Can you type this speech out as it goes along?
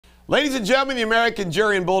Ladies and gentlemen, the American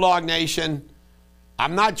Jury and Bulldog Nation,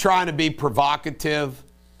 I'm not trying to be provocative,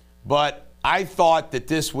 but I thought that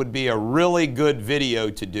this would be a really good video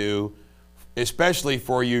to do, especially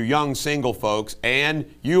for you young single folks and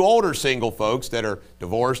you older single folks that are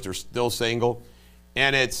divorced or still single,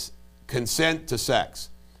 and it's consent to sex.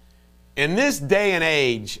 In this day and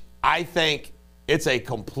age, I think it's a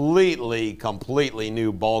completely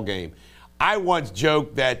new ball game. I once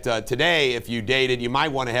joked that today, if you dated, you might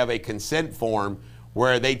want to have a consent form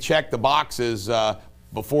where they check the boxes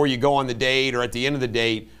before you go on the date or at the end of the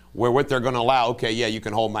date, where what they're going to allow. Okay, yeah, you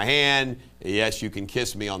can hold my hand. Yes, you can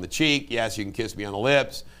kiss me on the cheek. Yes, you can kiss me on the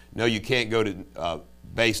lips. No, you can't go to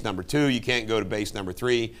base number 2. You can't go to base number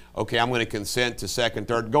 3. Okay, I'm going to consent to second,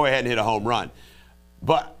 third. Go ahead and hit a home run.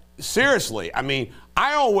 But seriously, I mean,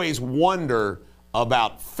 I always wonder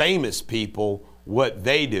about famous people, what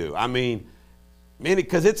they do. I mean,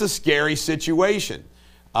 because it's a scary situation.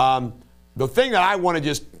 The thing that I want to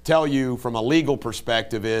just tell you from a legal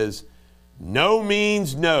perspective is no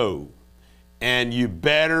means no. And you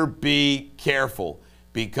better be careful,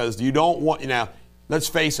 because you don't want, now, let's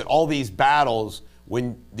face it, all these battles,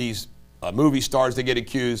 when these movie stars, they get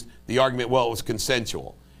accused, the argument, well, it was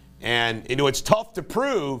consensual. And, you know, it's tough to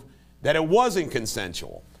prove that it wasn't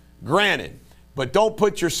consensual, granted. But don't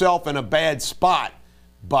put yourself in a bad spot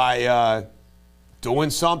by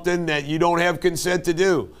doing something that you don't have consent to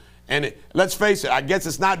do. And let's face it, I guess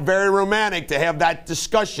it's not very romantic to have that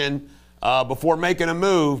discussion before making a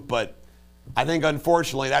move, but I think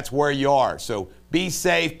unfortunately that's where you are. So be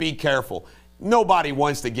safe, be careful. Nobody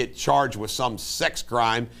wants to get charged with some sex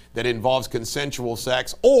crime that involves consensual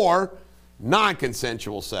sex or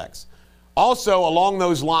non-consensual sex. Also, along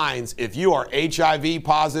those lines, if you are HIV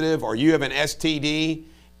positive or you have an STD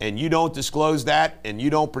and you don't disclose that and you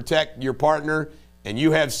don't protect your partner and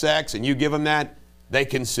you have sex and you give them that, they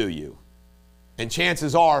can sue you. And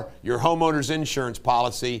chances are your homeowner's insurance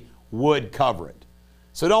policy would cover it.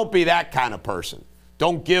 So don't be that kind of person.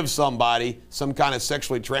 Don't give somebody some kind of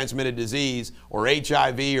sexually transmitted disease or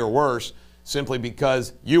HIV or worse simply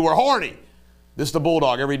because you were horny. This is the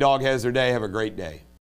Bulldog. Every dog has their day. Have a great day.